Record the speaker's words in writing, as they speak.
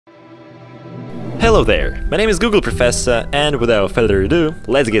Hello there, my name is Google Professor, and without further ado,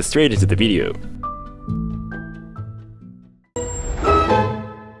 let's get straight into the video.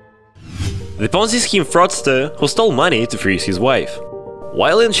 The Ponzi scheme fraudster who stole money to freeze his wife.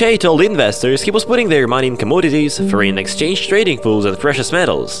 While Lin Che told investors he was putting their money in commodities, foreign exchange trading pools and precious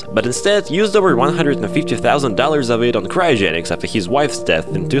metals, but instead used over $150,000 of it on cryogenics after his wife's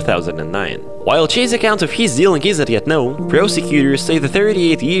death in 2009. While Che's account of his dealing isn't yet known, prosecutors say the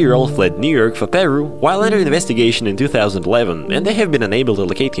 38-year-old fled New York for Peru while under investigation in 2011, and they have been unable to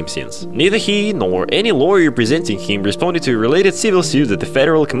locate him since. Neither he nor any lawyer representing him responded to a related civil suit that the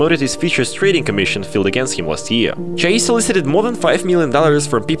Federal Commodities Futures Trading Commission filed against him last year. Che solicited more than $5 million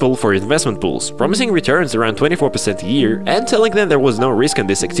from people for investment pools, promising returns around 24% a year and telling them there was no risk in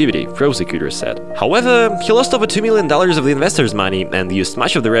this activity, prosecutors said. However, he lost over $2 million of the investors' money and used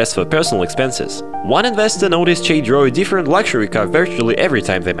much of the rest for personal expenses. One investor noticed Che drove a different luxury car virtually every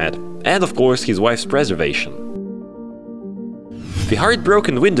time they met, and of course his wife's preservation. The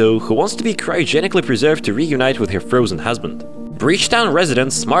heartbroken widow who wants to be cryogenically preserved to reunite with her frozen husband. Bridgetown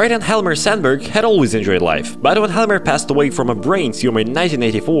residents Martin Helmer Sandberg had always enjoyed life, but when Helmer passed away from a brain tumor in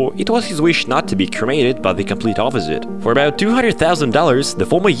 1984, it was his wish not to be cremated, but the complete opposite. For about $200,000, the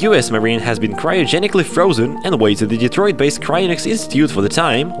former US Marine has been cryogenically frozen and waits at the Detroit-based Cryonics Institute for the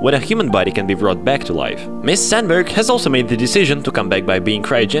time when a human body can be brought back to life. Miss Sandberg has also made the decision to come back by being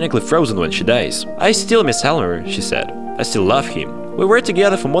cryogenically frozen when she dies. "I still miss Helmer," she said. "I still love him. We were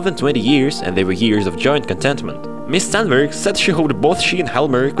together for more than 20 years, and they were years of joint contentment." Miss Sandberg said she hoped both she and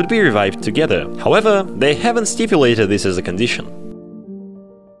Helmer could be revived together. However, they haven't stipulated this as a condition.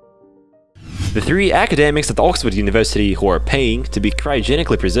 The 3 academics at Oxford University who are paying to be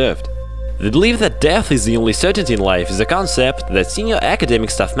cryogenically preserved. The belief that death is the only certainty in life is a concept that senior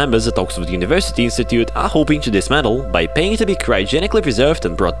academic staff members at Oxford University Institute are hoping to dismantle by paying to be cryogenically preserved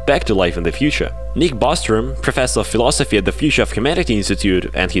and brought back to life in the future. Nick Bostrom, professor of philosophy at the Future of Humanity Institute,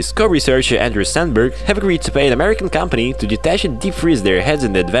 and his co-researcher Andrew Sandberg have agreed to pay an American company to detach and deep-freeze their heads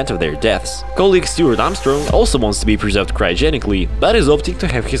in the event of their deaths. Colleague Stuart Armstrong also wants to be preserved cryogenically, but is opting to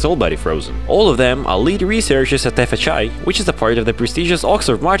have his whole body frozen. All of them are lead researchers at FHI, which is a part of the prestigious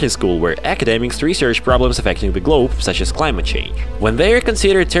Oxford Martin School where academics research problems affecting the globe, such as climate change. When they are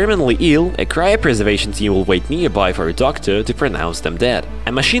considered terminally ill, a cryopreservation team will wait nearby for a doctor to pronounce them dead.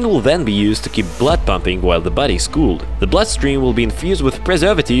 A machine will then be used to keep blood pumping while the body is cooled. The bloodstream will be infused with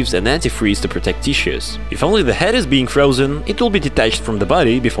preservatives and antifreeze to protect tissues. If only the head is being frozen, it will be detached from the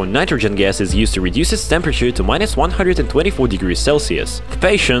body before nitrogen gas is used to reduce its temperature to minus 124 degrees Celsius. The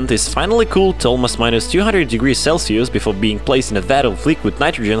patient is finally cooled to almost minus 200 degrees Celsius before being placed in a vat of liquid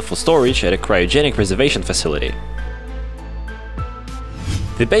nitrogen for storage at a cryogenic preservation facility.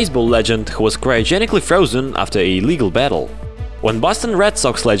 The baseball legend who was cryogenically frozen after a legal battle. When Boston Red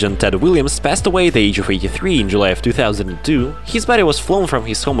Sox legend Ted Williams passed away at the age of 83 in July of 2002, his body was flown from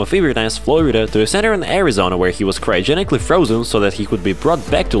his home of Inverness, Florida to a center in Arizona where he was cryogenically frozen so that he could be brought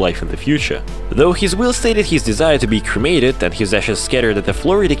back to life in the future. Though his will stated his desire to be cremated and his ashes scattered at the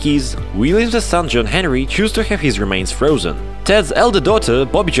Florida Keys, Williams' son John Henry chose to have his remains frozen. Ted's elder daughter,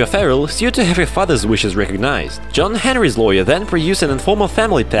 Bobby Jo Farrell, sued to have her father's wishes recognized. John Henry's lawyer then produced an informal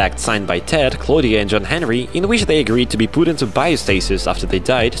family pact signed by Ted, Claudia and John Henry, in which they agreed to be put into biostasis after they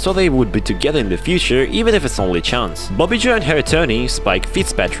died so they would be together in the future even if it's only chance. Bobby Jo and her attorney, Spike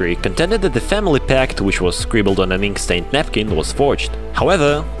Fitzpatrick, contended that the family pact, which was scribbled on an ink-stained napkin, was forged.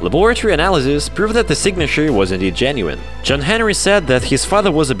 However, laboratory analysis proved that the signature was indeed genuine. John Henry said that his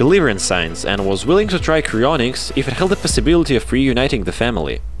father was a believer in science and was willing to try cryonics if it held the possibility of reuniting the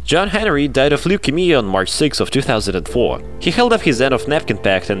family. John Henry died of leukemia on March 6 of 2004. He held up his end of napkin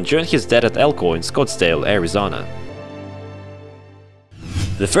pact and joined his dad at Elko in Scottsdale, Arizona.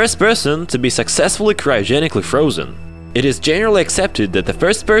 The first person to be successfully cryogenically frozen. It is generally accepted that the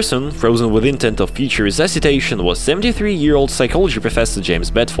first person frozen with intent of future resuscitation was 73-year-old psychology professor James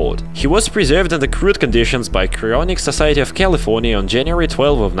Bedford. He was preserved under crude conditions by Cryonics Society of California on January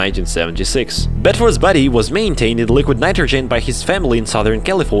 12 of 1976. Bedford's body was maintained in liquid nitrogen by his family in Southern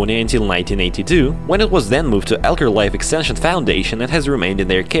California until 1982, when it was then moved to Elker Life Extension Foundation and has remained in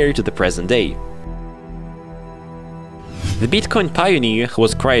their care to the present day. The Bitcoin pioneer who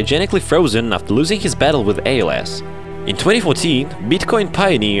was cryogenically frozen after losing his battle with ALS. In 2014, Bitcoin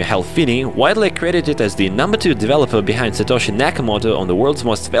pioneer Hal Finney, widely credited as the #2 developer behind Satoshi Nakamoto on the world's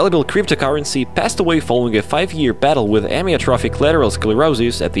most valuable cryptocurrency, passed away following a 5-year battle with amyotrophic lateral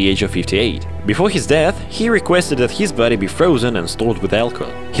sclerosis at the age of 58. Before his death, he requested that his body be frozen and stored with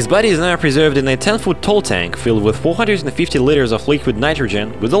alcohol. His body is now preserved in a 10-foot tall tank filled with 450 liters of liquid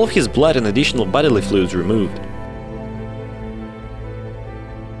nitrogen, with all of his blood and additional bodily fluids removed.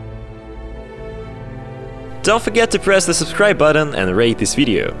 Don't forget to press the subscribe button and rate this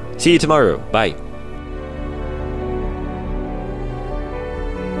video. See you tomorrow, bye!